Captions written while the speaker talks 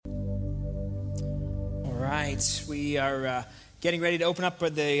right, we are getting ready to open up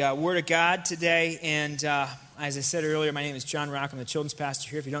the Word of God today, and as I said earlier, my name is John Rock. I'm the children's pastor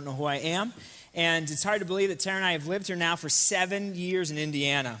here, if you don't know who I am, and it's hard to believe that Tara and I have lived here now for 7 years in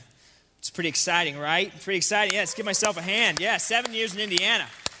Indiana. It's pretty exciting, right? Pretty exciting. Yes, give myself a hand. Yeah, 7 years in Indiana.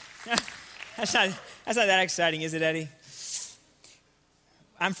 That's not that exciting, is it, Eddie?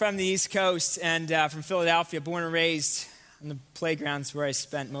 I'm from the East Coast and from Philadelphia, born and raised on the playgrounds where I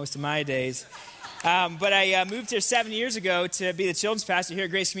spent most of my days. But I moved here 7 years ago to be the children's pastor here at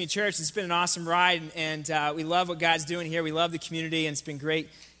Grace Community Church. It's been an awesome ride, and we love what God's doing here. We love the community, and it's been great,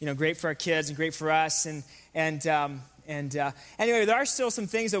 great for our kids and great for us. Anyway, there are still some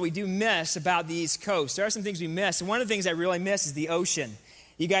things that we do miss about the East Coast. There are some things we miss, and one of the things I really miss is the ocean.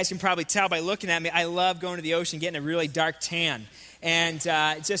 You guys can probably tell by looking at me, I love going to the ocean, getting a really dark tan. And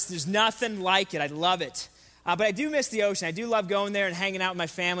there's nothing like it. I love it. But I do miss the ocean. I do love going there and hanging out with my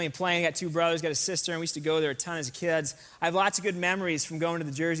family and playing. I got 2 brothers, got a sister, and we used to go there a ton as kids. I have lots of good memories from going to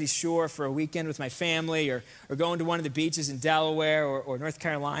the Jersey Shore for a weekend with my family, or going to one of the beaches in Delaware or North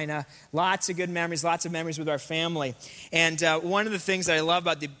Carolina. Lots of good memories, lots of memories with our family. And one of the things that I love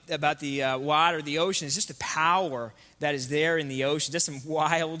about the water, the ocean, is just the power that is there in the ocean. Just some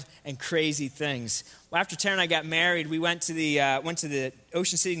wild and crazy things. Well, after Tara and I got married, we went to the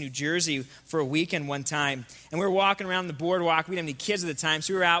Ocean City, New Jersey for a weekend one time. And we were walking around the boardwalk. We didn't have any kids at the time,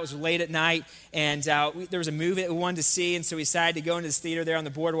 so we were out. It was late at night. And there was a movie that we wanted to see. And so we decided to go into this theater there on the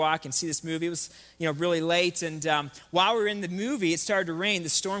boardwalk and see this movie. It was really late. And while we were in the movie, it started to rain. The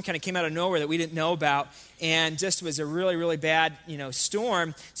storm kind of came out of nowhere that we didn't know about. And just was a really, really bad,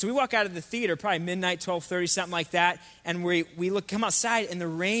 storm. So we walk out of the theater, probably midnight, 12:30, something like that. And we come outside, and the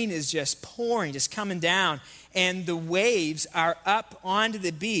rain is just pouring, just coming down. And the waves are up onto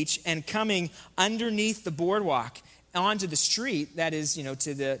the beach and coming underneath the boardwalk onto the street that is,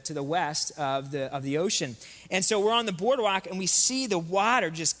 to the west of the ocean. And so we're on the boardwalk, and we see the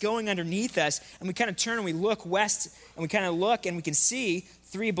water just going underneath us. And we kind of turn and we look west, and we kind of look, and we can see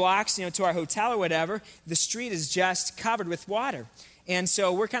 3 blocks, to our hotel or whatever, the street is just covered with water. And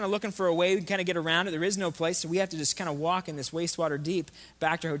so we're kind of looking for a way we can kind of get around it. There is no place, so we have to just kind of walk in this wastewater deep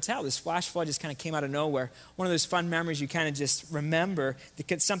back to our hotel. This flash flood just kind of came out of nowhere. One of those fun memories you kind of just remember,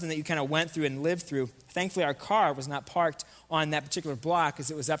 something that you kind of went through and lived through. Thankfully, our car was not parked on that particular block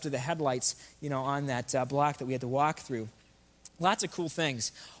because it was up to the headlights, on that block that we had to walk through. Lots of cool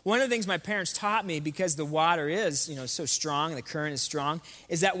things. One of the things my parents taught me, because the water is, so strong and the current is strong,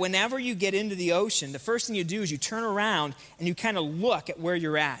 is that whenever you get into the ocean, the first thing you do is you turn around and you kind of look at where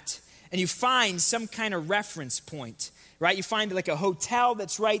you're at. And you find some kind of reference point, right? You find like a hotel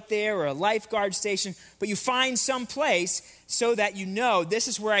that's right there or a lifeguard station, but you find some place so that this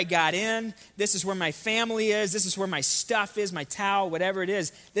is where I got in, this is where my family is, this is where my stuff is, my towel, whatever it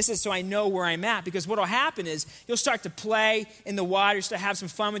is. This is so I know where I'm at, because what will happen is you'll start to play in the water, you'll start to have some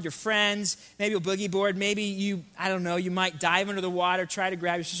fun with your friends, maybe you'll boogie board, maybe you might dive under the water, try to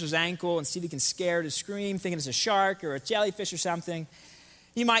grab your sister's ankle and see if you can scare her to scream, thinking it's a shark or a jellyfish or something.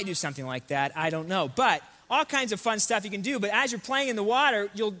 You might do something like that, I don't know. But all kinds of fun stuff you can do, but as you're playing in the water,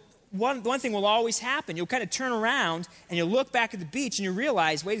 one thing will always happen. You'll kind of turn around and you'll look back at the beach and you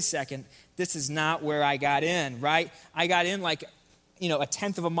realize, wait a second, this is not where I got in, right? I got in like, a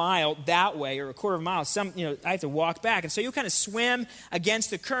tenth of a mile that way or a quarter of a mile. I have to walk back. And so you'll kind of swim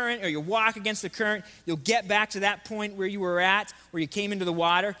against the current or you walk against the current. You'll get back to that point where you were at, where you came into the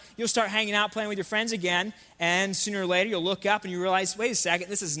water. You'll start hanging out, playing with your friends again. And sooner or later, you'll look up and you realize, wait a second,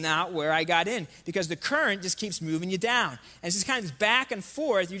 this is not where I got in, because the current just keeps moving you down. And it's just kind of this back and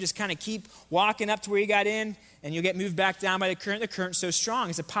forth. You just kind of keep walking up to where you got in, and you'll get moved back down by the current. The current's so strong.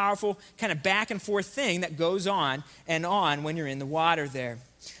 It's a powerful kind of back and forth thing that goes on and on when you're in the water there.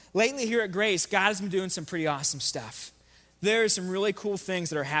 Lately here at Grace, God has been doing some pretty awesome stuff. There are some really cool things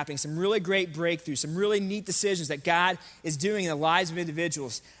that are happening, some really great breakthroughs, some really neat decisions that God is doing in the lives of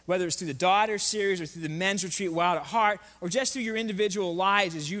individuals, whether it's through the Daughter Series or through the Men's Retreat Wild at Heart, or just through your individual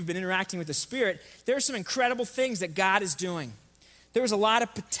lives as you've been interacting with the Spirit. There are some incredible things that God is doing. There is a lot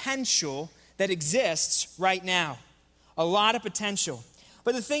of potential that exists right now. A lot of potential.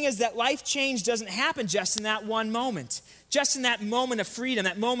 But the thing is that life change doesn't happen just in that one moment. Just in that moment of freedom,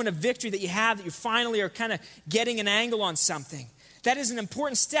 that moment of victory that you have, that you finally are kind of getting an angle on something. That is an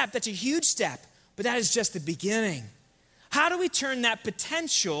important step. That's a huge step. But that is just the beginning. How do we turn that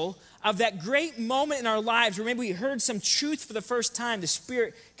potential of that great moment in our lives where maybe we heard some truth for the first time, the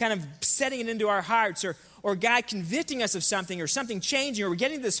Spirit kind of setting it into our hearts, or God convicting us of something, or something changing, or we're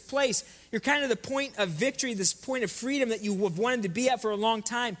getting to this place, you're kind of the point of victory, this point of freedom that you have wanted to be at for a long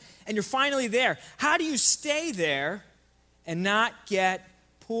time, and you're finally there. How do you stay there and not get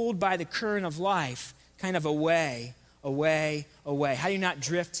pulled by the current of life kind of away? How do you not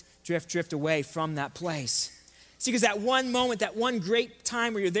drift away from that place? See, because that one moment, that one great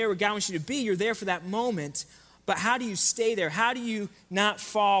time where you're there where God wants you to be, you're there for that moment, but how do you stay there? How do you not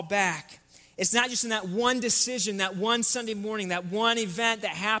fall back? It's not just in that one decision, that one Sunday morning, that one event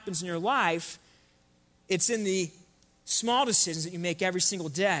that happens in your life. It's in the small decisions that you make every single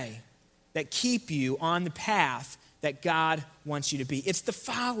day that keep you on the path that God wants you to be. It's the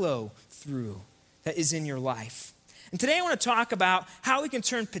follow through that is in your life. And today I want to talk about how we can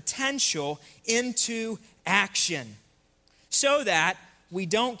turn potential into action so that we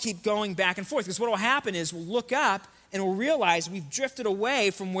don't keep going back and forth. Because what will happen is we'll look up and we'll realize we've drifted away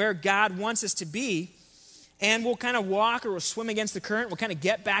from where God wants us to be, and we'll kind of walk or we'll swim against the current. We'll kind of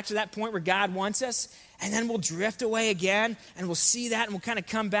get back to that point where God wants us, and then we'll drift away again, and we'll see that, and we'll kind of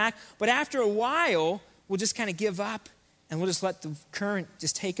come back. But after a while, we'll just kind of give up, and we'll just let the current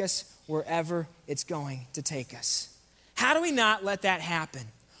just take us wherever it's going to take us. How do we not let that happen?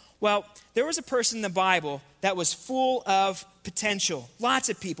 Well, there was a person in the Bible that was full of potential. Lots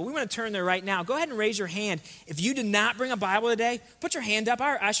of people. We want to turn there right now. Go ahead and raise your hand. If you did not bring a Bible today, put your hand up.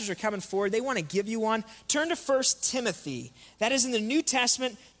 Our ushers are coming forward. They want to give you one. Turn to 1 Timothy. That is in the New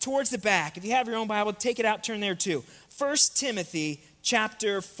Testament towards the back. If you have your own Bible, take it out, turn there too. 1 Timothy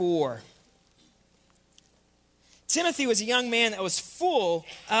chapter 4. Timothy was a young man that was full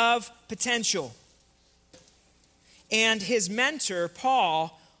of potential. And his mentor,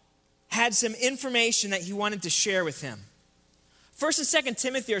 Paul, had some information that he wanted to share with him. 1 and 2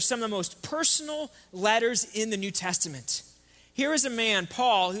 Timothy are some of the most personal letters in the New Testament. Here is a man,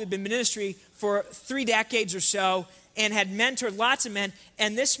 Paul, who had been in ministry for 3 decades or so and had mentored lots of men,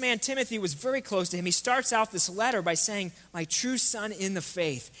 and this man, Timothy, was very close to him. He starts out this letter by saying, "My true son in the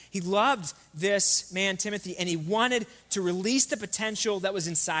faith." He loved this man, Timothy, and he wanted to release the potential that was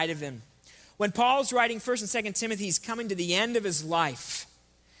inside of him. When Paul's writing 1 and 2 Timothy, he's coming to the end of his life.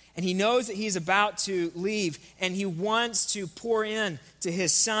 And he knows that he's about to leave, and he wants to pour in to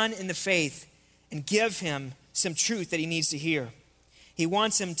his son in the faith and give him some truth that he needs to hear. He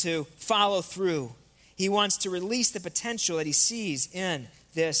wants him to follow through. He wants to release the potential that he sees in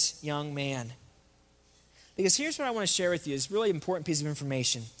this young man. Because here's what I want to share with you. It's a really important piece of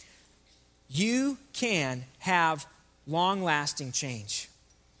information. You can have long-lasting change.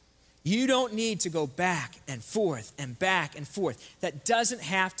 You don't need to go back and forth and back and forth. That doesn't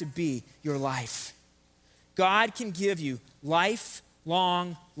have to be your life. God can give you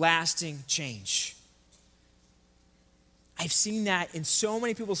lifelong, lasting change. I've seen that in so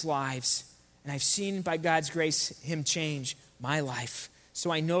many people's lives, and I've seen, by God's grace, him change my life. So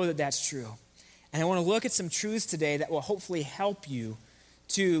I know that that's true. And I want to look at some truths today that will hopefully help you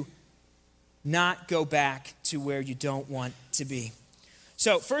to not go back to where you don't want to be.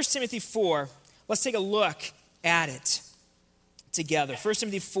 So 1 Timothy 4, let's take a look at it together. 1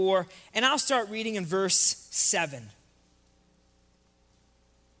 Timothy 4, and I'll start reading in verse 7.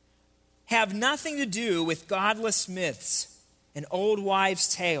 Have nothing to do with godless myths and old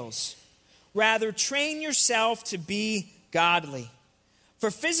wives' tales. Rather, train yourself to be godly. For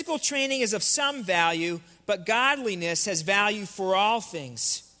physical training is of some value, but godliness has value for all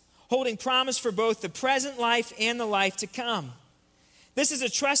things, holding promise for both the present life and the life to come. This is a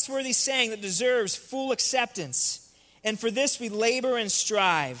trustworthy saying that deserves full acceptance. And for this we labor and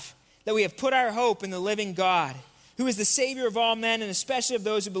strive, that we have put our hope in the living God, who is the Savior of all men and especially of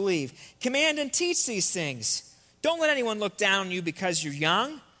those who believe. Command and teach these things. Don't let anyone look down on you because you're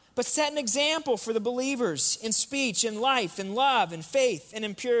young, but set an example for the believers in speech, in life, in love, in faith, and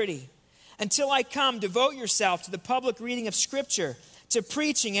in purity. Until I come, devote yourself to the public reading of Scripture, to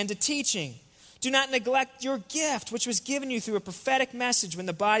preaching and to teaching. Do not neglect your gift, which was given you through a prophetic message when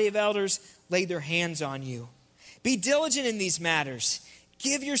the body of elders laid their hands on you. Be diligent in these matters.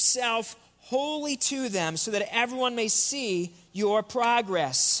 Give yourself wholly to them so that everyone may see your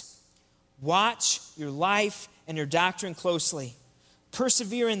progress. Watch your life and your doctrine closely.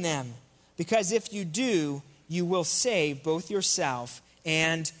 Persevere in them, because if you do, you will save both yourself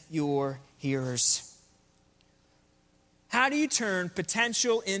and your hearers. How do you turn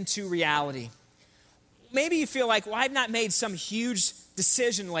potential into reality? Maybe you feel like, well, I've not made some huge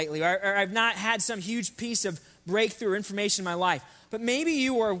decision lately, or I've not had some huge piece of breakthrough or information in my life. But maybe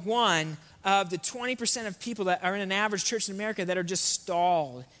you are one of the 20% of people that are in an average church in America that are just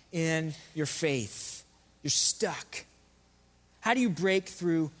stalled in your faith. You're stuck. How do you break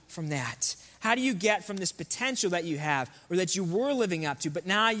through from that? How do you get from this potential that you have or that you were living up to, but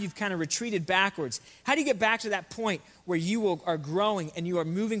now you've kind of retreated backwards? How do you get back to that point where you are growing and you are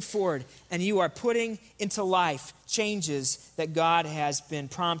moving forward and you are putting into life changes that God has been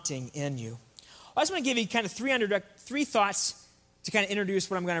prompting in you? I just want to give you kind of three thoughts to kind of introduce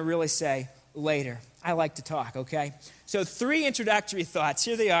what I'm going to really say later. I like to talk, okay? So 3 introductory thoughts.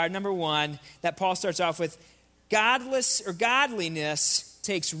 Here they are. Number 1, that Paul starts off with, godliness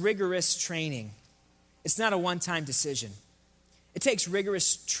takes rigorous training. It's not a one-time decision. It takes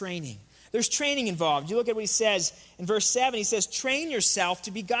rigorous training. There's training involved. You look at what he says in verse 7. He says, train yourself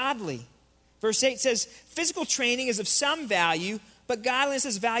to be godly. Verse 8 says, physical training is of some value, but godliness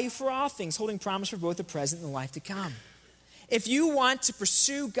has value for all things, holding promise for both the present and the life to come. If you want to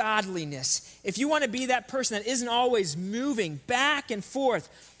pursue godliness, if you want to be that person that isn't always moving back and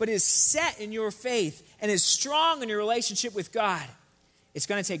forth, but is set in your faith and is strong in your relationship with God, it's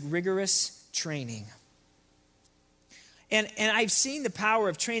going to take rigorous training. And I've seen the power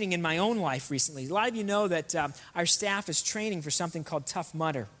of training in my own life recently. A lot of you know that our staff is training for something called Tough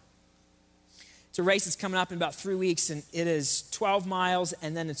Mudder. It's a race that's coming up in about 3 weeks, and it is 12 miles,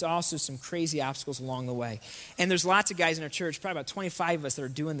 and then it's also some crazy obstacles along the way. And there's lots of guys in our church, probably about 25 of us that are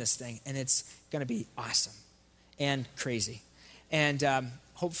doing this thing, and it's going to be awesome and crazy. And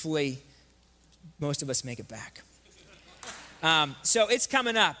hopefully most of us make it back. So it's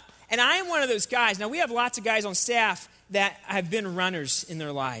coming up. And I am one of those guys. Now, we have lots of guys on staff that have been runners in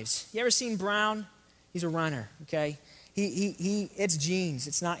their lives. You ever seen Brown? He's a runner, okay? It's genes.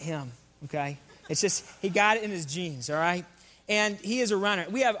 It's not him, okay? It's just, he got it in his genes, all right? And he is a runner.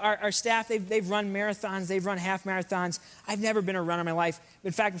 We have our staff, they've run marathons, they've run half marathons. I've never been a runner in my life.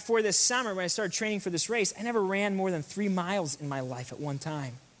 In fact, before this summer, when I started training for this race, I never ran more than 3 miles in my life at one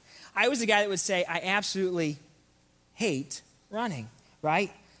time. I was the guy that would say, I absolutely hate running,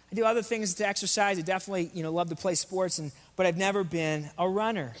 right? I do other things to exercise. I definitely, love to play sports, but I've never been a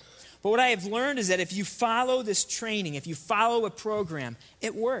runner. But what I have learned is that if you follow this training, if you follow a program,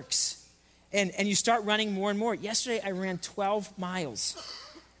 it works. And you start running more and more. Yesterday, I ran 12 miles.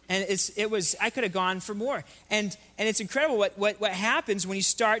 And I could have gone for more. And it's incredible what happens when you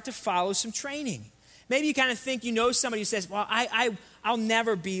start to follow some training. Maybe you kind of think you know somebody who says, well, I'll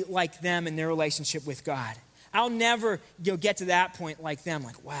never be like them in their relationship with God. I'll never get to that point like them.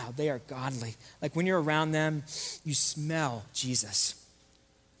 Like, wow, they are godly. Like when you're around them, you smell Jesus.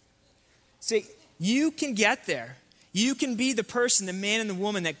 See, you can get there. You can be the person, the man and the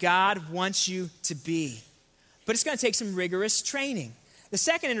woman that God wants you to be. But it's going to take some rigorous training. The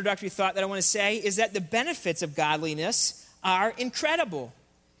second introductory thought that I want to say is that the benefits of godliness are incredible.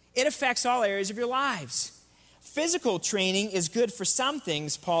 It affects all areas of your lives. Physical training is good for some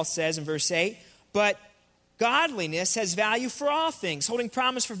things, Paul says in verse 8, but godliness has value for all things, holding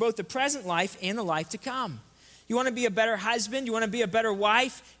promise for both the present life and the life to come. You want to be a better husband? You want to be a better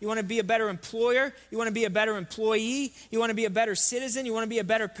wife? You want to be a better employer? You want to be a better employee? You want to be a better citizen? You want to be a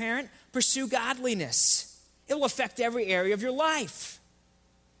better parent? Pursue godliness. It will affect every area of your life.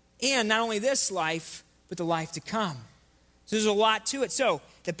 And not only this life, but the life to come. So there's a lot to it. So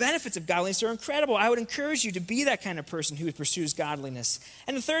the benefits of godliness are incredible. I would encourage you to be that kind of person who pursues godliness.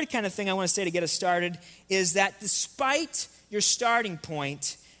 And the third kind of thing I want to say to get us started is that despite your starting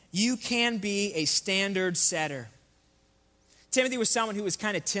point, you can be a standard setter. Timothy was someone who was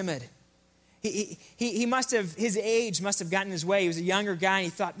kind of timid. He must have, his age must have gotten in his way. He was a younger guy, and he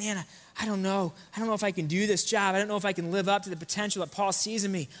thought, man, I don't know. I don't know if I can do this job. I don't know if I can live up to the potential that Paul sees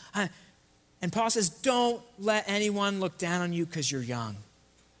in me. And Paul says, don't let anyone look down on you because you're young.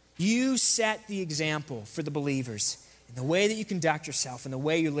 You set the example for the believers in the way that you conduct yourself and the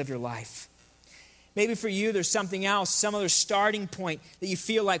way you live your life. Maybe for you, there's something else, some other starting point that you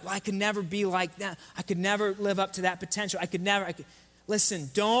feel like, well, I could never be like that. I could never live up to that potential. Listen,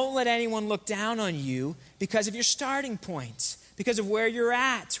 don't let anyone look down on you because of your starting points, because of where you're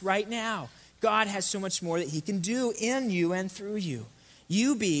at right now. God has so much more that he can do in you and through you.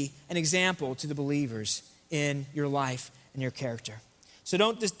 You be an example to the believers in your life and your character. So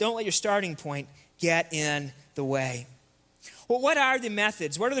don't let your starting point get in the way. Well, what are the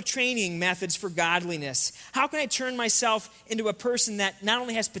methods? What are the training methods for godliness? How can I turn myself into a person that not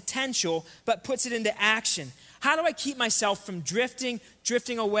only has potential, but puts it into action? How do I keep myself from drifting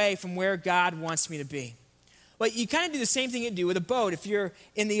away from where God wants me to be? Well, you kind of do the same thing you do with a boat. If you're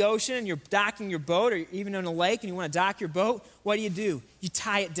in the ocean and you're docking your boat, or even in a lake and you want to dock your boat, what do? You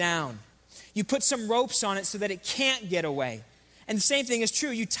tie it down. You put some ropes on it so that it can't get away. And the same thing is true.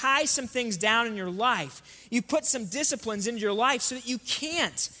 You tie some things down in your life. You put some disciplines into your life so that you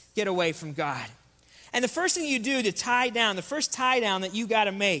can't get away from God. And the first thing you do to tie down, the first tie down that you got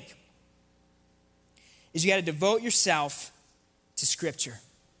to make is you got to devote yourself to Scripture.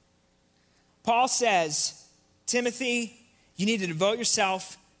 Paul says, Timothy, you need to devote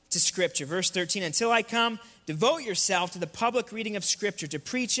yourself to Scripture. Verse 13, until I come, devote yourself to the public reading of Scripture, to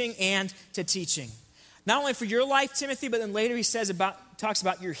preaching and to teaching. Not only for your life, Timothy, but then later he talks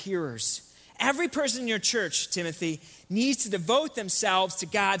about your hearers. Every person in your church, Timothy, needs to devote themselves to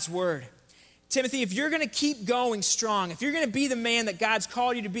God's word. Timothy, if you're going to keep going strong, if you're going to be the man that God's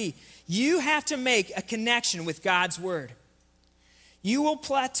called you to be, you have to make a connection with God's word. You will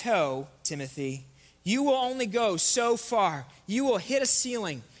plateau, Timothy. You will only go so far. You will hit a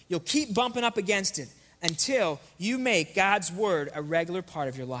ceiling. You'll keep bumping up against it until you make God's word a regular part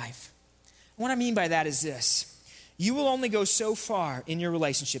of your life. And what I mean by that is this. You will only go so far in your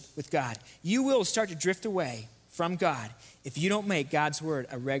relationship with God. You will start to drift away from God if you don't make God's word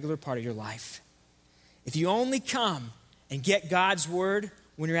a regular part of your life. If you only come and get God's word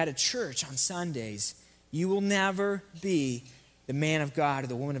when you're at a church on Sundays, you will never be the man of God or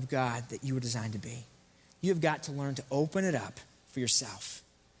the woman of God that you were designed to be. You have got to learn to open it up for yourself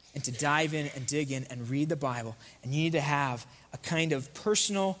and to dive in and dig in and read the Bible. And you need to have a kind of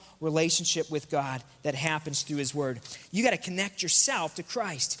personal relationship with God that happens through his word. You got to connect yourself to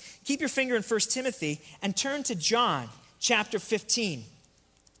Christ. Keep your finger in 1 Timothy and turn to John chapter 15.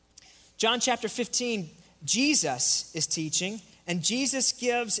 John chapter 15, Jesus is teaching, and Jesus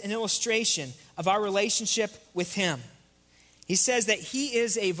gives an illustration of our relationship with him. He says that he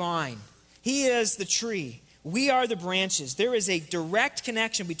is a vine. He is the tree. We are the branches. There is a direct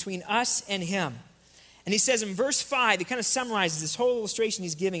connection between us and him. And he says in verse 5, he kind of summarizes this whole illustration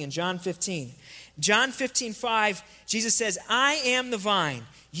he's giving in John 15. John 15:5, Jesus says, I am the vine.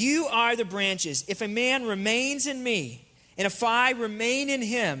 You are the branches. If a man remains in me, and if I remain in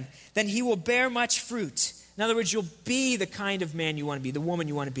him, then he will bear much fruit. In other words, you'll be the kind of man you want to be, the woman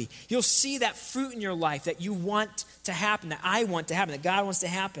you want to be. You'll see that fruit in your life that you want to happen, that I want to happen, that God wants to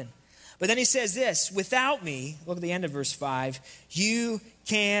happen. But then he says this, without me, look at the end of verse 5, you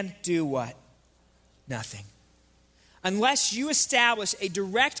can do what? Nothing. Unless you establish a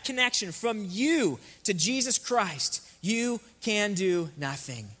direct connection from you to Jesus Christ, you can do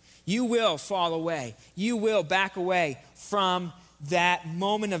nothing. You will fall away. You will back away from that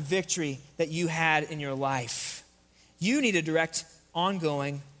moment of victory that you had in your life. You need a direct,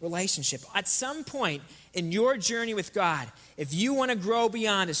 ongoing relationship. At some point in your journey with God, if you want to grow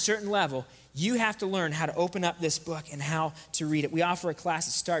beyond a certain level, you have to learn how to open up this book and how to read it. We offer a class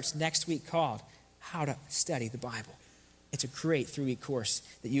that starts next week called How to Study the Bible. It's a great 3-week course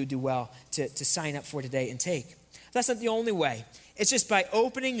that you would do well to sign up for today and take. That's not the only way. It's just by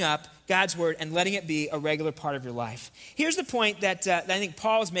opening up God's word and letting it be a regular part of your life. Here's the point that I think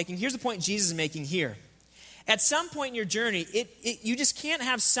Paul is making. Here's the point Jesus is making here. At some point in your journey, you just can't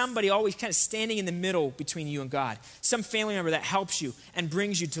have somebody always kind of standing in the middle between you and God. Some family member that helps you and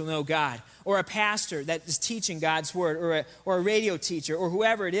brings you to know God. Or a pastor that is teaching God's word. Or a radio teacher. Or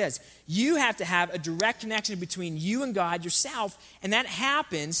whoever it is. You have to have a direct connection between you and God yourself. And that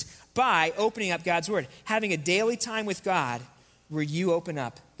happens by opening up God's word. Having a daily time with God where you open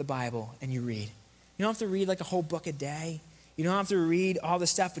up the Bible and you read. You don't have to read like a whole book a day. You don't have to read all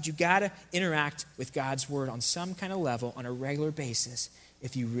this stuff, but you got to interact with God's word on some kind of level on a regular basis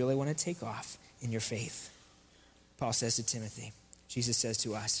if you really want to take off in your faith. Paul says to Timothy, Jesus says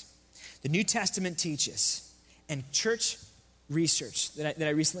to us, the New Testament teaches, and church research that I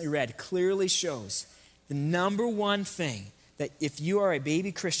recently read clearly shows the number one thing that if you are a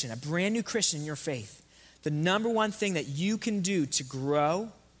baby Christian, a brand new Christian in your faith, the number one thing that you can do to grow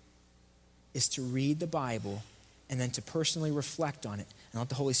is to read the Bible and then to personally reflect on it and let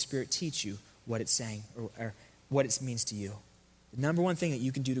the Holy Spirit teach you what it's saying or what it means to you. The number one thing that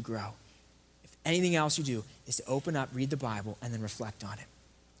you can do to grow, if anything else you do, is to open up, read the Bible, and then reflect on it.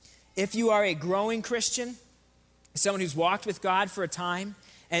 If you are a growing Christian, someone who's walked with God for a time,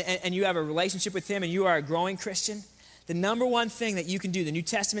 and you have a relationship with him and you are a growing Christian, the number one thing that you can do, the New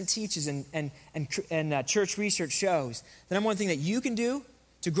Testament teaches and church research shows, the number one thing that you can do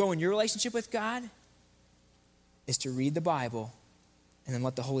to grow in your relationship with God is to read the Bible and then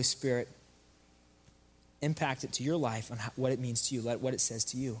let the Holy Spirit impact it to your life on what it means to you, what it says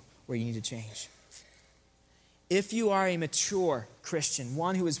to you, where you need to change. If you are a mature Christian,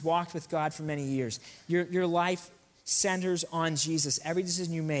 one who has walked with God for many years, your life centers on Jesus. Every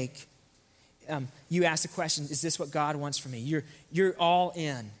decision you make, you ask the question, is this what God wants for me? You're all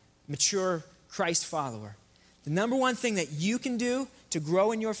in, mature Christ follower. The number one thing that you can do to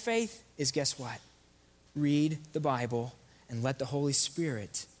grow in your faith is, guess what? Read the Bible and let the Holy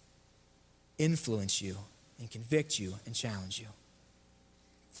Spirit influence you and convict you and challenge you.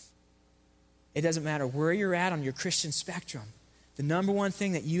 It doesn't matter where you're at on your Christian spectrum. The number one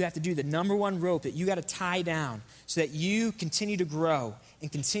thing that you have to do, the number one rope that you got to tie down so that you continue to grow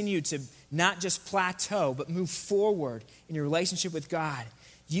and continue to not just plateau, but move forward in your relationship with God,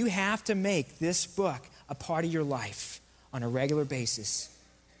 you have to make this book a part of your life on a regular basis.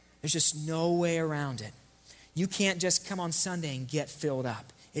 There's just no way around it. You can't just come on Sunday and get filled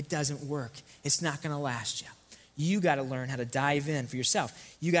up. It doesn't work. It's not going to last you. You got to learn how to dive in for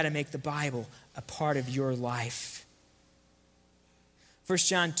yourself. You got to make the Bible a part of your life. 1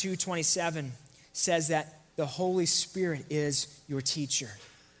 John 2:27 says that the Holy Spirit is your teacher.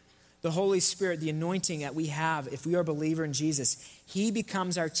 The Holy Spirit, the anointing that we have, if we are a believer in Jesus, he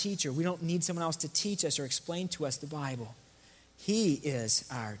becomes our teacher. We don't need someone else to teach us or explain to us the Bible. He is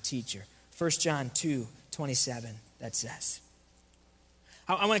our teacher. 1 John 2:27, that says.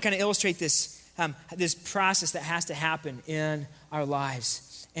 I want to kind of illustrate this, this process that has to happen in our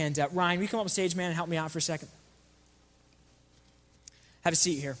lives. And Ryan, will you come up on stage, man, and help me out for a second? Have a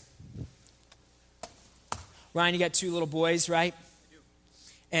seat here. Ryan, you got 2 little boys, right? I do.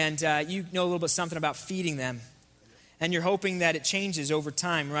 And you know a little bit something about feeding them. And you're hoping that it changes over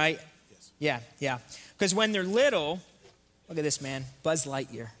time, right? Yes. Yeah. Because when they're little, look at this, man, Buzz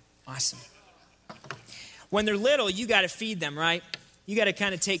Lightyear. Awesome. When they're little, you got to feed them, right? You got to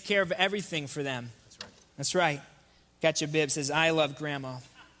kind of take care of everything for them. That's right. Got your bib, says, I love Grandma.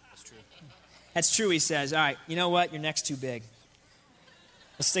 That's true. That's true, he says. All right, you know what? Your neck's too big.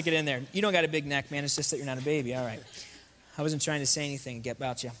 Let's stick it in there. You don't got a big neck, man. It's just that you're not a baby. All right. I wasn't trying to say anything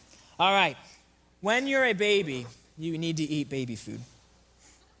about you. All right. When you're a baby, you need to eat baby food.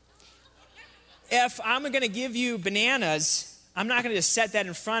 If I'm going to give you bananas, I'm not going to just set that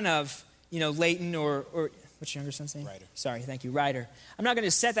in front of, Leighton or what's your younger son's name? Ryder. Sorry, thank you, Ryder. I'm not going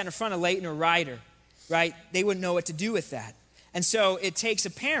to set that in front of Leighton or Ryder, right? They wouldn't know what to do with that. And so it takes a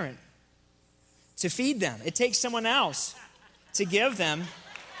parent to feed them. It takes someone else to give them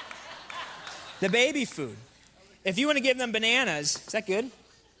the baby food. If you want to give them bananas, is that good?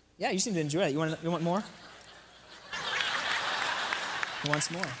 Yeah, you seem to enjoy it. You want more? He wants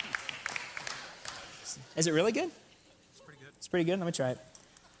more. Is it really good? It's pretty good. It's pretty good? Let me try it.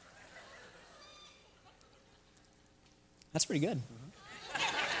 That's pretty good. Mm-hmm.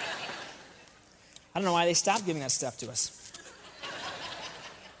 I don't know why they stopped giving that stuff to us.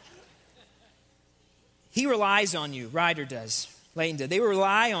 He relies on you. Ryder does. Leighton did. They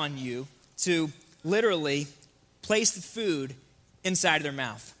rely on you to literally place the food inside of their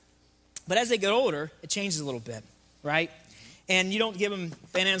mouth. But as they get older, it changes a little bit, right? And you don't give them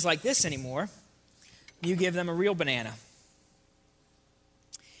bananas like this anymore. You give them a real banana.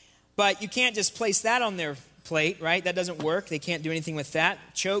 But you can't just place that on their plate, right? That doesn't work. They can't do anything with that.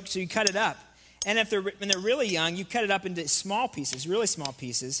 Choke, so you cut it up. And when they're really young, you cut it up into small pieces, really small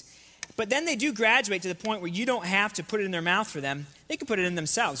pieces. But then they do graduate to the point where you don't have to put it in their mouth for them. They can put it in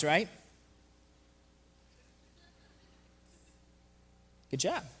themselves, right? Good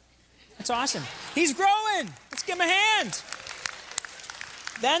job. That's awesome. He's growing. Let's give him a hand.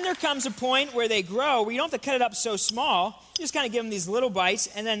 Then there comes a point where they grow where you don't have to cut it up so small. You just kind of give them these little bites,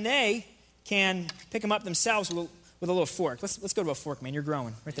 and then they can pick them up themselves with a little fork. Let's go to a fork, man. You're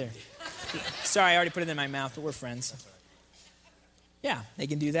growing right there. Sorry, I already put it in my mouth, but we're friends. Yeah, they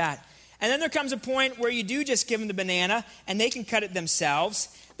can do that. And then there comes a point where you do just give them the banana, and they can cut it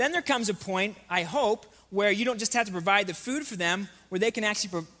themselves. Then there comes a point, I hope, where you don't just have to provide the food for them, where they can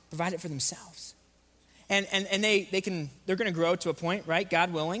actually provide it for themselves. And they're going to grow to a point, right,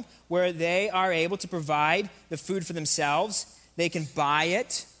 God willing, where they are able to provide the food for themselves. They can buy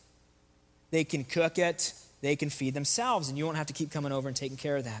it. They can cook it. They can feed themselves, and you won't have to keep coming over and taking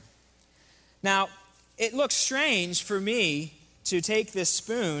care of that. Now, it looks strange for me to take this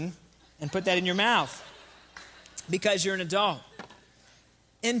spoon and put that in your mouth because you're an adult.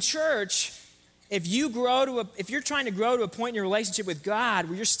 In church, if you're trying to grow to a point in your relationship with God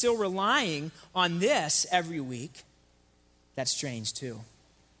where you're still relying on this every week, that's strange too.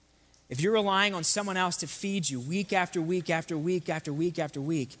 If you're relying on someone else to feed you week after week after week after week after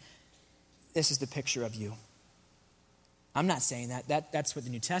week, this is the picture of you. I'm not saying that. That's what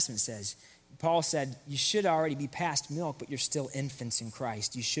the New Testament says. Paul said, you should already be past milk, but you're still infants in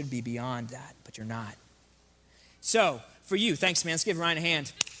Christ. You should be beyond that, but you're not. So, for you, thanks, man. Let's give Ryan a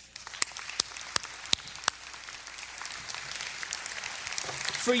hand.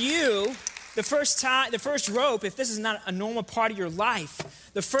 For you, the first rope, if this is not a normal part of your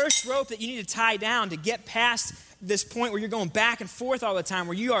life, the first rope that you need to tie down to get past this point where you're going back and forth all the time,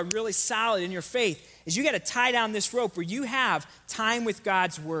 where you are really solid in your faith, is you got to tie down this rope where you have time with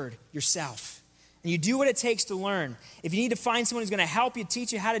God's word yourself. And you do what it takes to learn. If you need to find someone who's going to help you,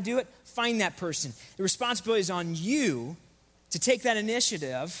 teach you how to do it, find that person. The responsibility is on you to take that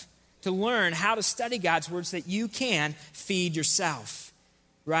initiative to learn how to study God's word so that you can feed yourself,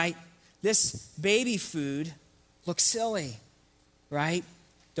 right? This baby food looks silly, right?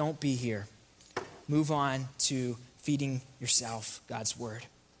 Don't be here. Move on to feeding yourself God's word.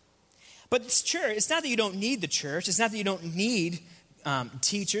 But it's church. It's not that you don't need the church. It's not that you don't need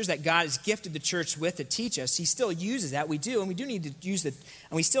teachers that God has gifted the church with to teach us. He still uses that. We do, and we do need to use it,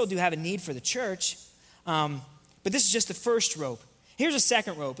 and we still do have a need for the church. But this is just the first rope. Here's a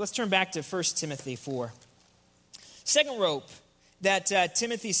second rope. Let's turn back to 1 Timothy 4. Second rope that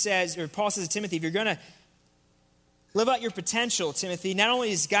Timothy says, or Paul says to Timothy, if you're going to live out your potential, Timothy, not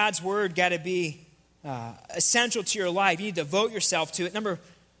only is God's word got to be essential to your life, you need to devote yourself to it.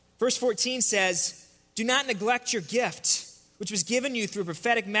 Verse 14 says, do not neglect your gift, which was given you through a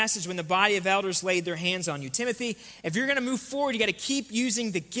prophetic message when the body of elders laid their hands on you. Timothy, if you're going to move forward, you got to keep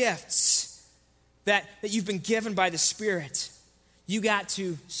using the gifts that you've been given by the Spirit. You got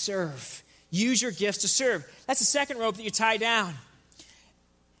to serve. Use your gifts to serve. That's the second rope that you tie down.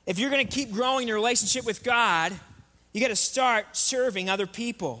 If you're going to keep growing your relationship with God, you got to start serving other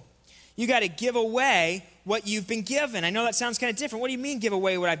people. You got to give away what you've been given. I know that sounds kind of different. What do you mean give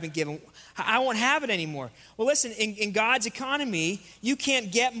away what I've been given? I won't have it anymore. Well, listen, in God's economy, you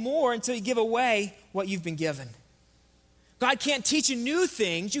can't get more until you give away what you've been given. God can't teach you new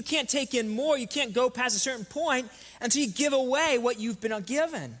things. You can't take in more. You can't go past a certain point until you give away what you've been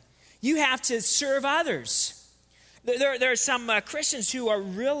given. You have to serve others. There are some Christians who are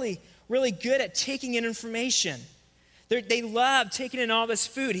really, really good at taking in information. They love taking in all this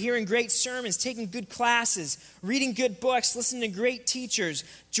food, hearing great sermons, taking good classes, reading good books, listening to great teachers,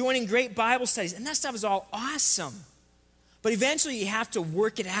 joining great Bible studies. And that stuff is all awesome. But eventually you have to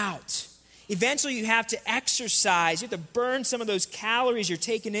work it out. Eventually you have to exercise. You have to burn some of those calories you're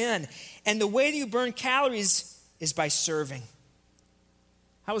taking in. And the way that you burn calories is by serving.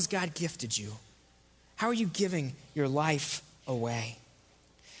 How has God gifted you? How are you giving your life away?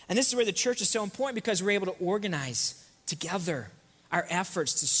 And this is where the church is so important, because we're able to organize together our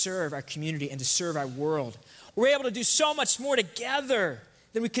efforts to serve our community and to serve our world. We're able to do so much more together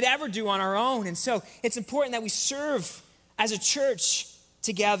than we could ever do on our own. And so it's important that we serve as a church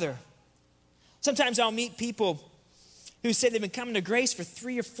together. Sometimes I'll meet people who say they've been coming to Grace for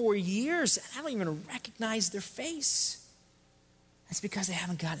 3 or 4 years, and I don't even recognize their face. That's because they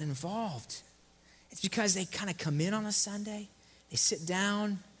haven't gotten involved. It's because they kind of come in on a Sunday, they sit down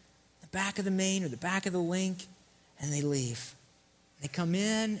in the back of the main or the back of the link, and they leave. They come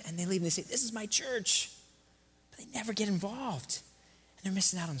in and they leave and they say, this is my church. But they never get involved. And they're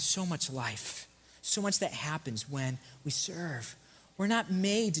missing out on so much life, so much that happens when we serve. We're not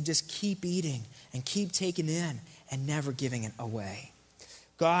made to just keep eating and keep taking in and never giving it away.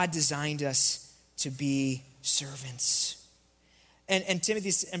 God designed us to be servants.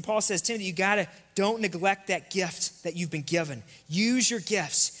 And Paul says, Timothy, don't neglect that gift that you've been given. Use your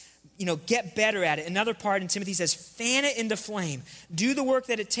gifts. Get better at it. Another part in Timothy says, fan it into flame. Do the work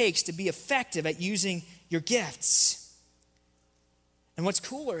that it takes to be effective at using your gifts. And what's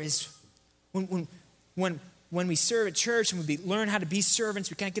cooler is when we serve at church and we learn how to be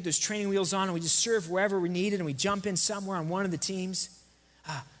servants, we kind of get those training wheels on and we just serve wherever we need it, and we jump in somewhere on one of the teams.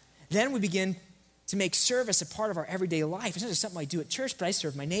 Then we begin to make service a part of our everyday life. It's not just something I do at church, but I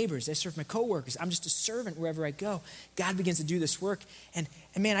serve my neighbors. I serve my coworkers. I'm just a servant wherever I go. God begins to do this work. And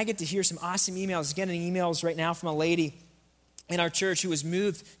man, I get to hear some awesome emails. Getting emails right now from a lady in our church who was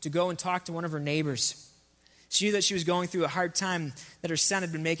moved to go and talk to one of her neighbors. She knew that she was going through a hard time, that her son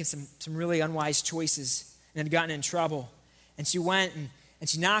had been making some really unwise choices and had gotten in trouble. And she went and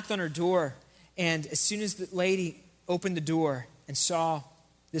she knocked on her door. And as soon as the lady opened the door and saw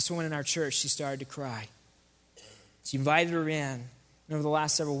this woman in our church, she started to cry. She invited her in, and over the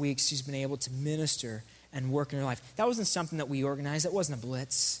last several weeks, she's been able to minister and work in her life. That wasn't something that we organized. That wasn't a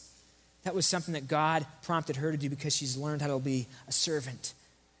blitz. That was something that God prompted her to do because she's learned how to be a servant.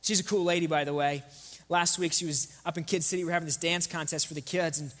 She's a cool lady, by the way. Last week, she was up in Kid City. We were having this dance contest for the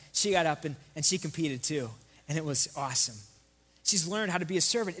kids, and she got up and she competed too, and it was awesome. She's learned how to be a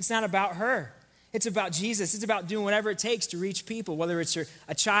servant. It's not about her. It's about Jesus. It's about doing whatever it takes to reach people, whether it's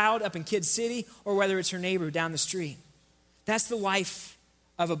a child up in Kid City or whether it's her neighbor down the street. That's the life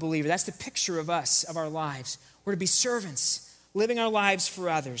of a believer. That's the picture of us, of our lives. We're to be servants, living our lives for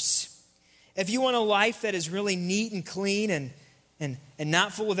others. If you want a life that is really neat and clean and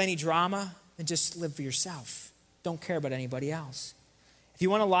not full of any drama, then just live for yourself. Don't care about anybody else. If you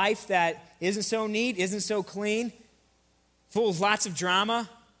want a life that isn't so neat, isn't so clean, full of lots of drama,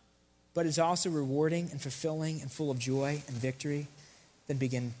 but is also rewarding and fulfilling and full of joy and victory, then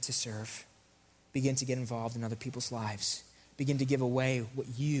begin to serve. Begin to get involved in other people's lives. begin to give away what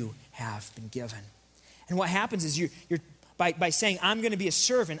you have been given. And what happens is you're by saying, I'm going to be a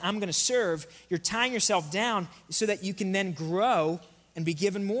servant, I'm going to serve, you're tying yourself down so that you can then grow and be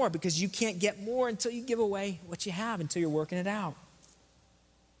given more, because you can't get more until you give away what you have, until you're working it out.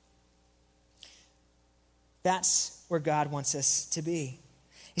 That's where God wants us to be.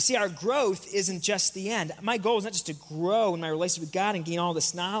 You see, our growth isn't just the end. My goal is not just to grow in my relationship with God and gain all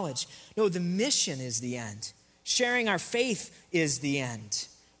this knowledge. No, the mission is the end. Sharing our faith is the end.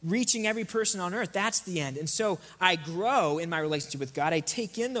 Reaching every person on earth, that's the end. And so I grow in my relationship with God. I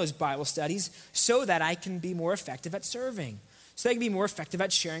take in those Bible studies so that I can be more effective at serving, so that I can be more effective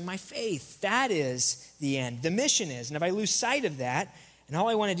at sharing my faith. That is the end. The mission is. And if I lose sight of that, and all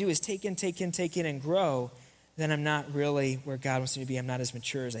I want to do is take in, and grow, then I'm not really where God wants me to be. I'm not as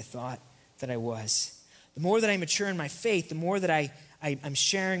mature as I thought that I was. The more that I mature in my faith, the more that I'm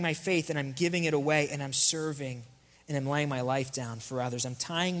sharing my faith and I'm giving it away and I'm serving and I'm laying my life down for others. I'm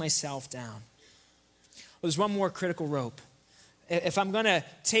tying myself down. Well, there's one more critical rope. If I'm going to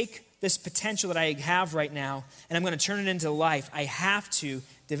take this potential that I have right now and I'm going to turn it into life, I have to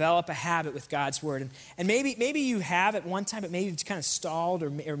develop a habit with God's word. And maybe you have at one time, but maybe it's kind of stalled, or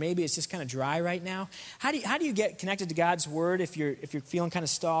maybe it's just kind of dry right now. How do you get connected to God's word if you're feeling kind of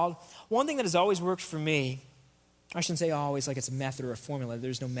stalled? One thing that has always worked for me, I shouldn't say always like it's a method or a formula.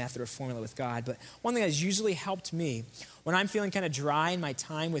 There's no method or formula with God. But one thing that has usually helped me when I'm feeling kind of dry in my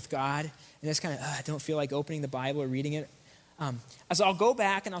time with God, and it's kind of, I don't feel like opening the Bible or reading it, as I'll go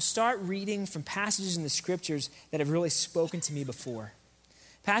back and I'll start reading from passages in the scriptures that have really spoken to me before.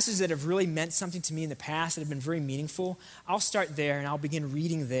 Passages that have really meant something to me in the past, that have been very meaningful. I'll start there and I'll begin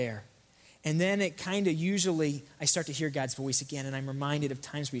reading there. And then it kind of usually, I start to hear God's voice again, and I'm reminded of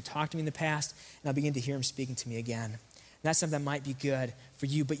times where he talked to me in the past, and I'll begin to hear him speaking to me again. And that's something that might be good for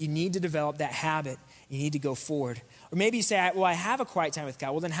you, but you need to develop that habit. You need to go forward. Or maybe you say, well, I have a quiet time with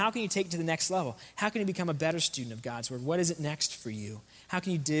God. Well, then how can you take it to the next level? How can you become a better student of God's word? What is it next for you? How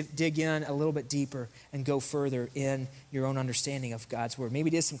can you dig in a little bit deeper and go further in your own understanding of God's word? Maybe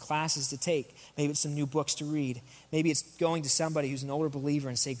it is some classes to take. Maybe it's some new books to read. Maybe it's going to somebody who's an older believer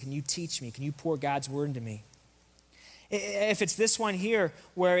and say, can you teach me? Can you pour God's word into me? If it's this one here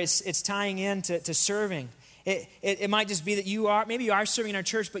where it's tying in to serving, it might just be that maybe you are serving in our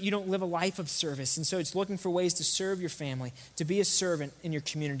church, but you don't live a life of service. And so it's looking for ways to serve your family, to be a servant in your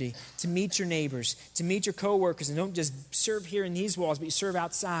community, to meet your neighbors, to meet your coworkers, and don't just serve here in these walls, but you serve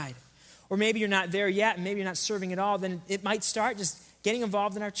outside. Or maybe you're not there yet, and maybe you're not serving at all. Then it might start just getting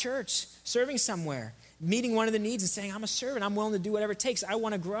involved in our church, serving somewhere, meeting one of the needs and saying, I'm a servant. I'm willing to do whatever it takes. I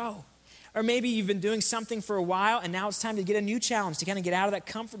want to grow. Or maybe you've been doing something for a while, and now it's time to get a new challenge, to kind of get out of that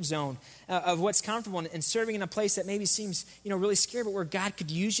comfort zone of what's comfortable and serving in a place that maybe seems, really scary, but where God could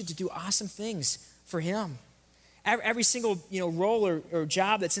use you to do awesome things for him. Every single, role or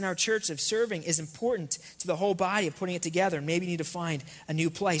job that's in our church of serving is important to the whole body of putting it together. And maybe you need to find a new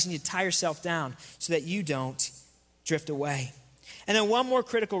place. You need to tie yourself down so that you don't drift away. And then one more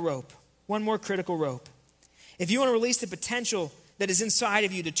critical rope. If you want to release the potential that is inside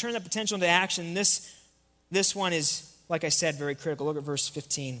of you, to turn that potential into action, this one is, like I said, very critical. Look at verse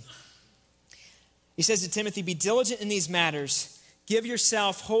 15. He says to Timothy, be diligent in these matters. Give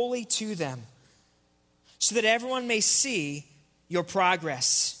yourself wholly to them, so that everyone may see your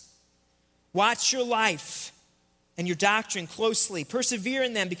progress. Watch your life and your doctrine closely. Persevere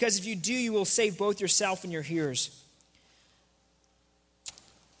in them, because if you do, you will save both yourself and your hearers.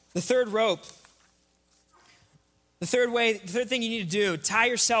 The third rope, the third thing you need to do, tie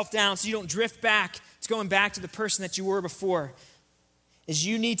yourself down so you don't drift back to going back to the person that you were before, is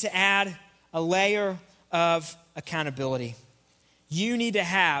you need to add a layer of accountability. You need to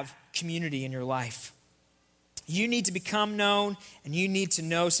have community in your life. You need to become known, and you need to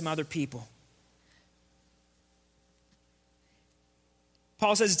know some other people.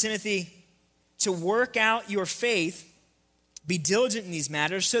 Paul says to Timothy, to work out your faith, be diligent in these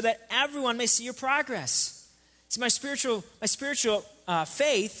matters so that everyone may see your progress. See, my spiritual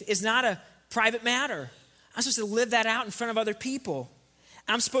faith is not a private matter. I'm supposed to live that out in front of other people.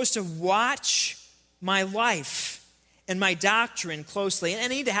 I'm supposed to watch my life and my doctrine closely. And I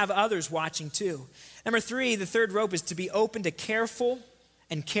need to have others watching too. Number 3, the third rope is to be open to careful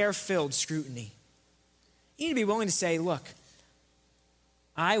and care-filled scrutiny. You need to be willing to say, look,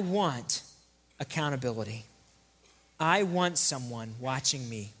 I want accountability. I want someone watching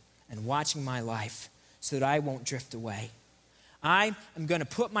me and watching my life so that I won't drift away. I am going to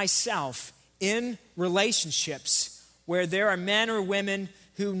put myself in relationships where there are men or women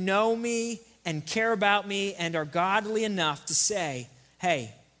who know me and care about me and are godly enough to say,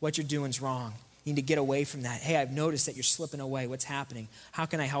 hey, what you're doing is wrong. You need to get away from that. Hey, I've noticed that you're slipping away. What's happening? How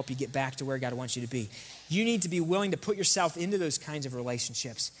can I help you get back to where God wants you to be? You need to be willing to put yourself into those kinds of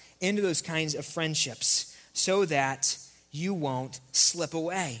relationships, into those kinds of friendships, so that you won't slip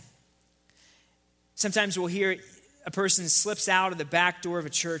away. Sometimes we'll hear a person slips out of the back door of a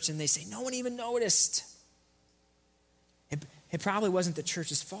church and they say, no one even noticed. It probably wasn't the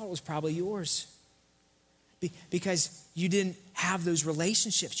church's fault. It was probably yours. Because you didn't have those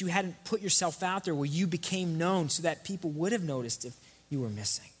relationships. You hadn't put yourself out there where you became known so that people would have noticed if you were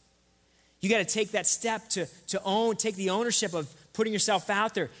missing. You got to take that step to take the ownership of putting yourself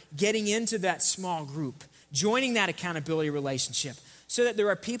out there, getting into that small group, joining that accountability relationship so that there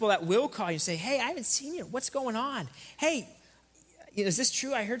are people that will call you and say, hey, I haven't seen you. What's going on? Hey, is this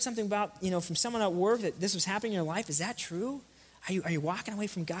true? I heard something about, from someone at work that this was happening in your life. Is that true? Are you walking away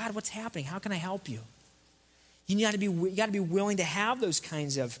from God? What's happening? How can I help you? You got to be willing to have those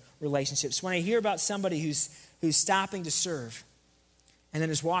kinds of relationships. When I hear about somebody who's stopping to serve and then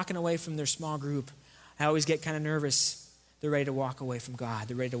is walking away from their small group, I always get kind of nervous. They're ready to walk away from God.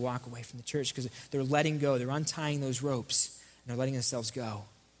 They're ready to walk away from the church because they're letting go. They're untying those ropes and they're letting themselves go.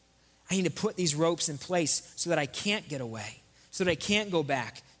 I need to put these ropes in place so that I can't get away, so that I can't go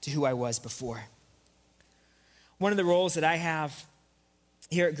back to who I was before. One of the roles that I have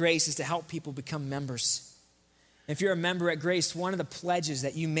here at Grace is to help people become members. If you're a member at Grace, one of the pledges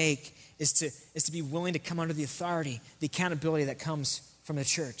that you make is to be willing to come under the authority, the accountability that comes from the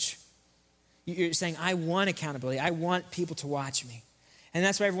church. You're saying, I want accountability. I want people to watch me. And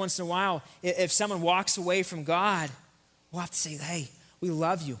that's why every once in a while, if someone walks away from God, we'll have to say, hey, we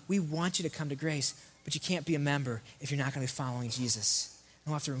love you. We want you to come to Grace, but you can't be a member if you're not going to be following Jesus.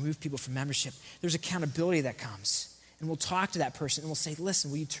 And we'll have to remove people from membership. There's accountability that comes. And we'll talk to that person and we'll say, listen,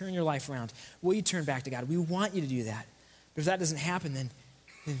 will you turn your life around? Will you turn back to God? We want you to do that. But if that doesn't happen, then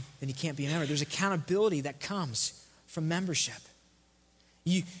you can't be a member. There's accountability that comes from membership.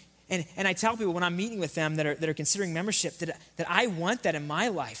 And I tell people when I'm meeting with them that are considering membership that I want that in my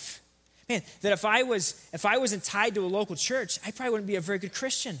life. Man, that if I wasn't tied to a local church, I probably wouldn't be a very good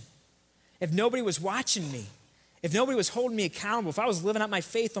Christian. If nobody was watching me, if nobody was holding me accountable, if I was living out my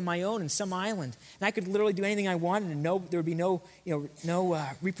faith on my own in some island, and I could literally do anything I wanted and there would be no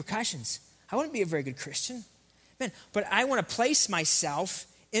repercussions, I wouldn't be a very good Christian. Man, but I want to place myself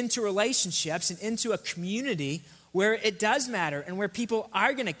into relationships and into a community where it does matter and where people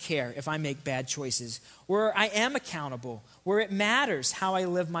are going to care if I make bad choices, where I am accountable, where it matters how I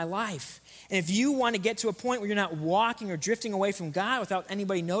live my life. And if you want to get to a point where you're not walking or drifting away from God without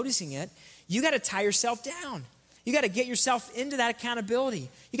anybody noticing it, you got to tie yourself down. You got to get yourself into that accountability.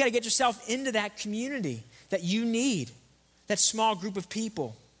 You got to get yourself into that community that you need, that small group of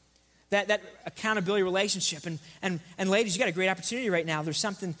people, that accountability relationship. And ladies, you got a great opportunity right now. There's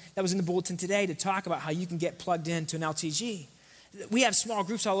something that was in the bulletin today to talk about how you can get plugged into an LTG. We have small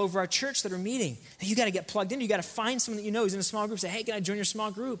groups all over our church that are meeting. And you got to get plugged in. You got to find someone that you know who's in a small group. Say, hey, can I join your small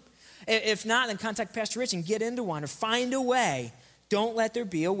group? If not, then contact Pastor Rich and get into one or find a way. Don't let there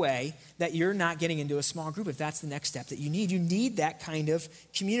be a way that you're not getting into a small group if that's the next step that you need. You need that kind of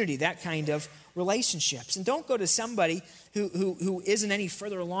community, that kind of relationships. And don't go to somebody who isn't any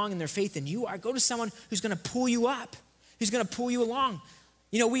further along in their faith than you are. Go to someone who's going to pull you up, who's going to pull you along.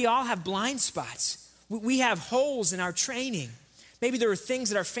 We all have blind spots. We have holes in our training. Maybe there are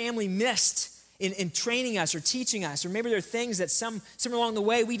things that our family missed in training us or teaching us, or maybe there are things that somewhere along the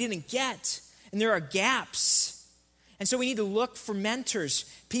way we didn't get, and there are gaps. And so we need to look for mentors,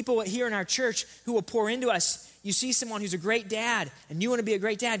 people here in our church who will pour into us. You see someone who's a great dad and you want to be a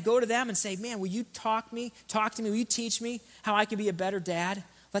great dad, go to them and say, man, will you talk to me? Will you teach me how I can be a better dad?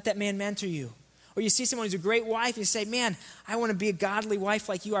 Let that man mentor you. Or you see someone who's a great wife and you say, man, I want to be a godly wife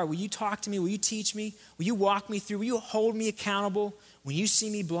like you are. Will you talk to me? Will you teach me? Will you walk me through? Will you hold me accountable? When you see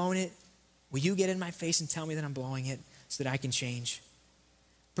me blowing it, will you get in my face and tell me that I'm blowing it so that I can change?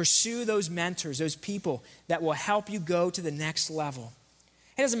 Pursue those mentors, those people that will help you go to the next level.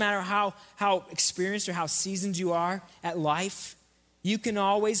 It doesn't matter how experienced or how seasoned you are at life. You can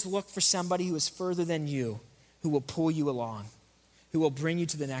always look for somebody who is further than you, who will pull you along, who will bring you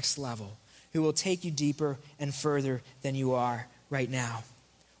to the next level, who will take you deeper and further than you are right now.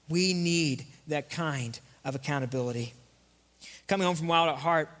 We need that kind of accountability. Coming home from Wild at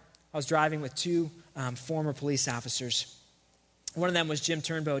Heart, I was driving with two former police officers. One of them was Jim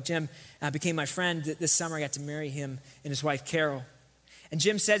Turnbow. Jim became my friend this summer. I got to marry him and his wife, Carol. And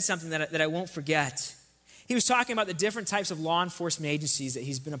Jim said something that I won't forget. He was talking about the different types of law enforcement agencies that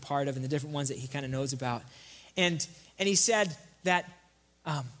he's been a part of and the different ones that he kind of knows about. And he said that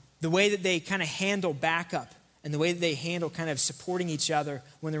the way that they kind of handle backup and the way that they handle kind of supporting each other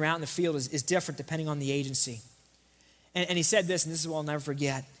when they're out in the field is different depending on the agency. And he said this, and this is what I'll never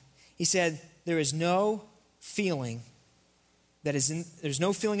forget. He said, there's no feeling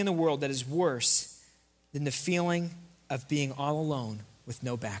in the world that is worse than the feeling of being all alone with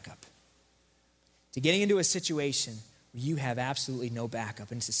no backup. To getting into a situation where you have absolutely no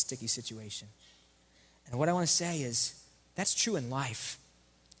backup, and it's a sticky situation. And what I want to say is, that's true in life.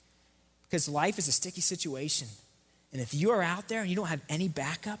 Because life is a sticky situation. And if you are out there and you don't have any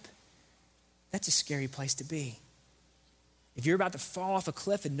backup, that's a scary place to be. If you're about to fall off a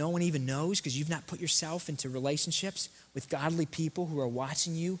cliff and no one even knows because you've not put yourself into relationships with godly people who are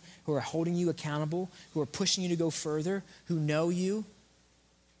watching you, who are holding you accountable, who are pushing you to go further, who know you,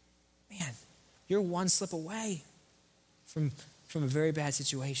 man, you're one slip away from a very bad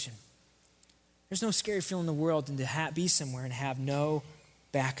situation. There's no scary feeling in the world than to be somewhere and have no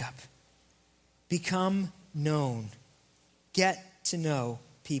backup. Become known. Get to know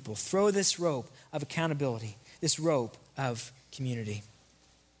people. Throw this rope of accountability, this rope of community.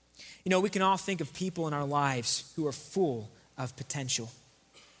 You know, we can all think of people in our lives who are full of potential.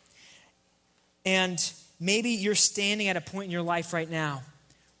 And maybe you're standing at a point in your life right now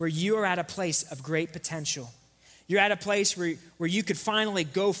where you are at a place of great potential. You're at a place where you could finally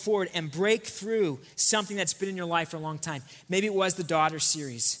go forward and break through something that's been in your life for a long time. Maybe it was the Daughter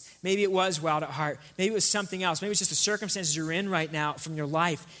series. Maybe it was Wild at Heart. Maybe it was something else. Maybe it's just the circumstances you're in right now from your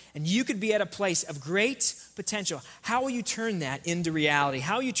life. And you could be at a place of great potential. How will you turn that into reality?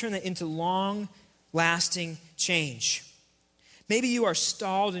 How will you turn that into long-lasting change? Maybe you are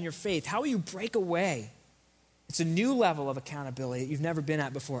stalled in your faith. How will you break away? It's a new level of accountability that you've never been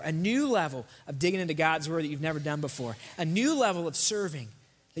at before. A new level of digging into God's word that you've never done before. A new level of serving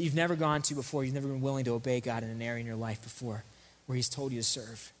that you've never gone to before. You've never been willing to obey God in an area in your life before where he's told you to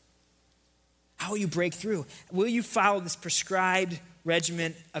serve. How will you break through? Will you follow this prescribed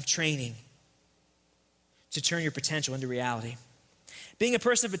regimen of training to turn your potential into reality? Being a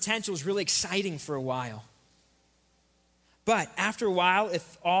person of potential is really exciting for a while. But after a while,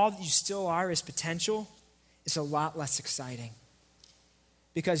 if all that you still are is potential, it's a lot less exciting.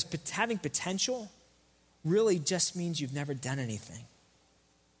 Because having potential really just means you've never done anything.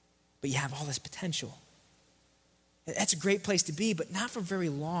 But you have all this potential. That's a great place to be, but not for very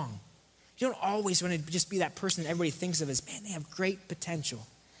long. You don't always want to just be that person that everybody thinks of as, man, they have great potential.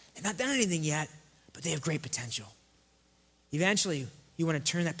 They've not done anything yet, but they have great potential. Eventually, you want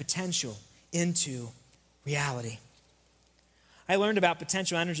to turn that potential into reality. I learned about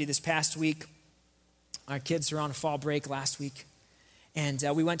potential energy this past week. Our kids were on a fall break last week, and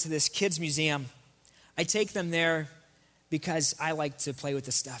we went to this kids museum. I take them there because I like to play with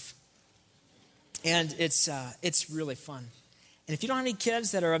this stuff, and it's really fun. And if you don't have any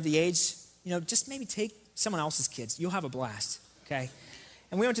kids that are of the age, just maybe take someone else's kids. You'll have a blast, okay?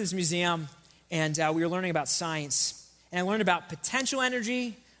 And we went to this museum, and we were learning about science, and I learned about potential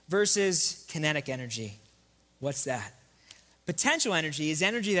energy versus kinetic energy. What's that? Potential energy is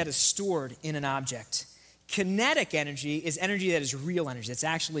energy that is stored in an object. Kinetic energy is energy that is real energy. That's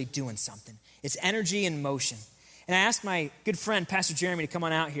actually doing something. It's energy in motion. And I asked my good friend, Pastor Jeremy, to come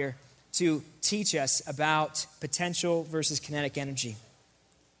on out here to teach us about potential versus kinetic energy.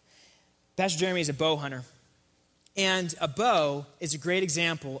 Pastor Jeremy is a bow hunter. And a bow is a great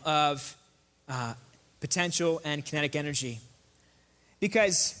example of potential and kinetic energy.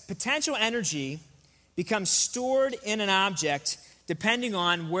 Because potential energy becomes stored in an object depending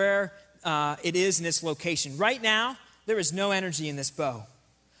on where it is in its location. Right now, there is no energy in this bow.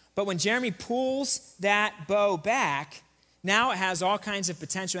 But when Jeremy pulls that bow back, now it has all kinds of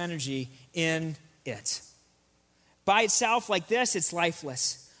potential energy in it. By itself, like this, it's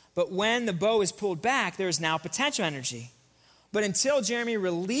lifeless. But when the bow is pulled back, there is now potential energy. But until Jeremy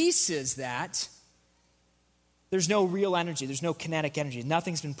releases that, there's no real energy. There's no kinetic energy.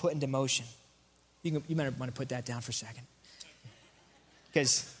 Nothing's been put into motion. You might want to put that down for a second.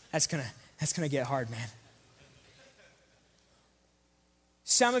 Because that's gonna get hard, man.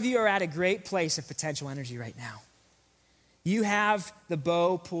 Some of you are at a great place of potential energy right now. You have the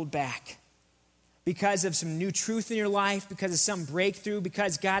bow pulled back because of some new truth in your life, because of some breakthrough,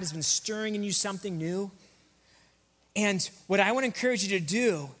 because God has been stirring in you something new. And what I want to encourage you to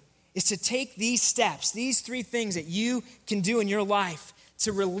do is to take these steps, these 3 things that you can do in your life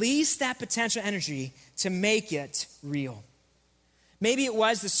to release that potential energy to make it real. Maybe it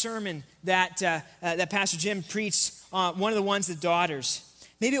was the sermon that Pastor Jim preached, one of the ones, the daughters.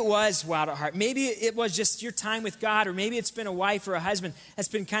 Maybe it was Wild at Heart. Maybe it was just your time with God, or maybe it's been a wife or a husband that's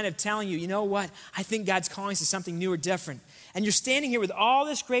been kind of telling you, you know what, I think God's calling us to something new or different. And you're standing here with all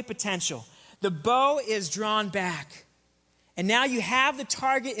this great potential. The bow is drawn back. And now you have the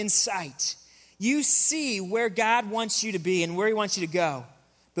target in sight. You see where God wants you to be and where he wants you to go.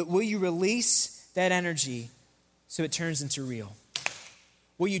 But will you release that energy so it turns into real?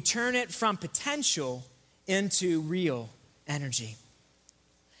 Will you turn it from potential into real energy?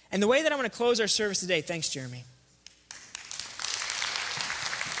 And the way that I want to close our service today, thanks, Jeremy.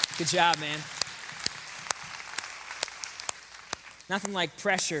 Good job, man. Nothing like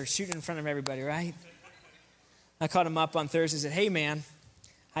pressure shooting in front of everybody, right? I called him up on Thursday and said, hey, man,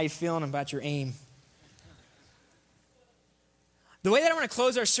 how you feeling about your aim? The way that I want to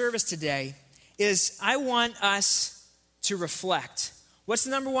close our service today is I want us to reflect. What's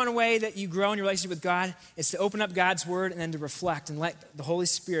the number one way that you grow in your relationship with God? It's to open up God's word and then to reflect and let the Holy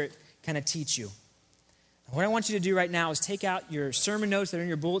Spirit kind of teach you. What I want you to do right now is take out your sermon notes that are in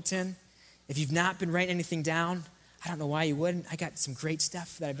your bulletin. If you've not been writing anything down, I don't know why you wouldn't. I got some great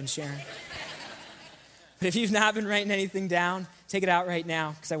stuff that I've been sharing. But if you've not been writing anything down, take it out right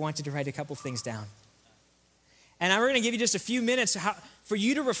now because I want you to write a couple things down. And we're going to give you just a few minutes for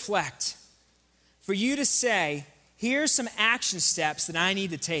you to reflect, for you to say, here's some action steps that I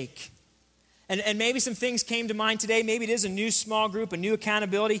need to take. And maybe some things came to mind today. Maybe it is a new small group, a new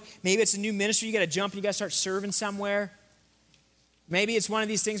accountability. Maybe it's a new ministry. You got to jump and you got to start serving somewhere. Maybe it's one of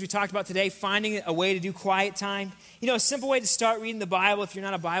these things we talked about today, finding a way to do quiet time. You know, a simple way to start reading the Bible, if you're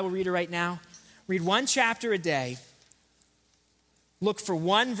not a Bible reader right now, read one chapter a day. Look for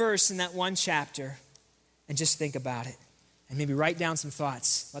one verse in that one chapter and just think about it. And maybe write down some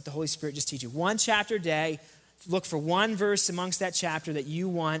thoughts. Let the Holy Spirit just teach you. One chapter a day. Look for one verse amongst that chapter that you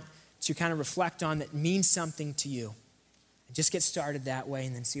want to kind of reflect on that means something to you. And just get started that way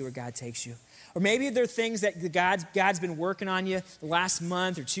and then see where God takes you. Or maybe there are things that God's been working on you the last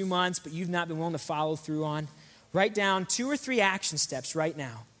month or 2 months, but you've not been willing to follow through on. Write down 2 or 3 action steps right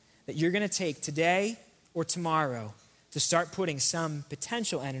now that you're going to take today or tomorrow to start putting some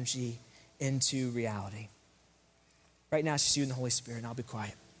potential energy into reality. Right now, it's just you and the Holy Spirit, and I'll be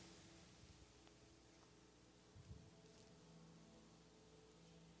quiet.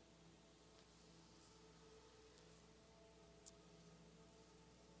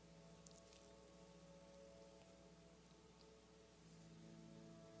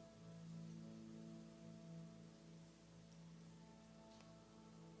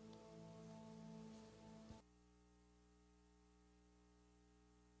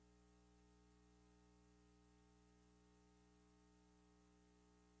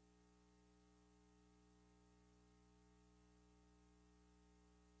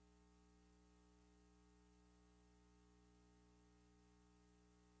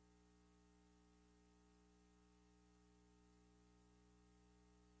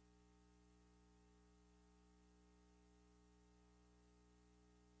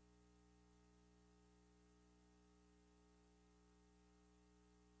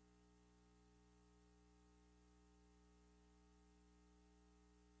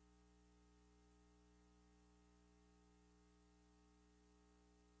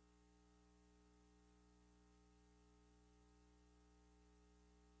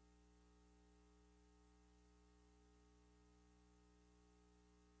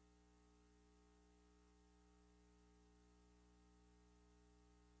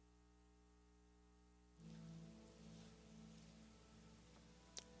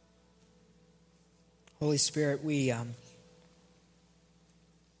 Holy Spirit, we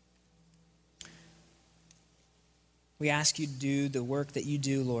ask you to do the work that you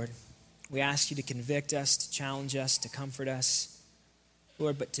do, Lord. We ask you to convict us, to challenge us, to comfort us,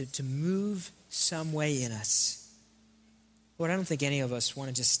 Lord, but to move some way in us. Lord, I don't think any of us want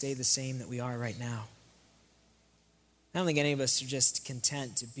to just stay the same that we are right now. I don't think any of us are just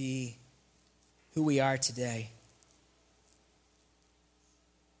content to be who we are today.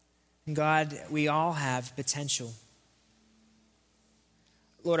 And God, we all have potential.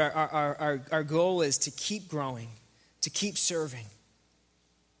 Lord, our goal is to keep growing, to keep serving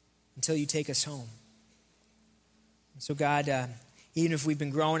until you take us home. And so God, even if we've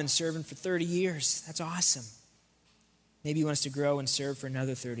been growing and serving for 30 years, that's awesome. Maybe you want us to grow and serve for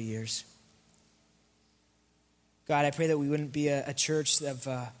another 30 years. God, I pray that we wouldn't be a church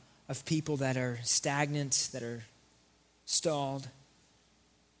of people that are stagnant, that are stalled.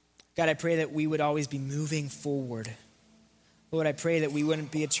 God, I pray that we would always be moving forward. Lord, I pray that we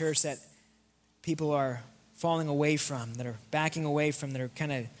wouldn't be a church that people are falling away from, that are backing away from, that are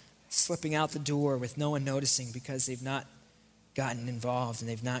kind of slipping out the door with no one noticing because they've not gotten involved and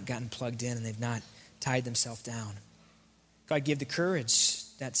they've not gotten plugged in and they've not tied themselves down. God, give the courage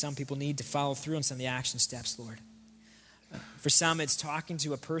that some people need to follow through on some of the action steps, Lord. For some, it's talking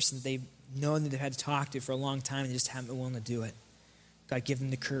to a person that knowing that they've had to talk to for a long time and just haven't been willing to do it. God, give them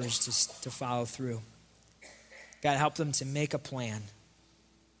the courage to follow through. God, help them to make a plan.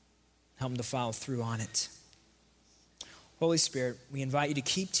 Help them to follow through on it. Holy Spirit, we invite you to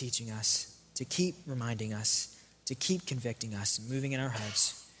keep teaching us, to keep reminding us, to keep convicting us and moving in our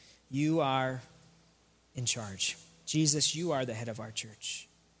hearts. You are in charge. Jesus, you are the head of our church.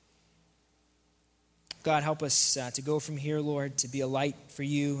 God, help us to go from here, Lord, to be a light for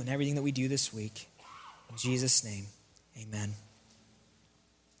you in everything that we do this week. In Jesus' name, amen.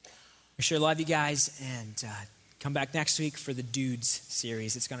 We sure love you guys, and come back next week for the Dudes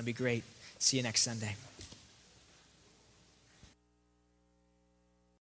series. It's going to be great. See you next Sunday.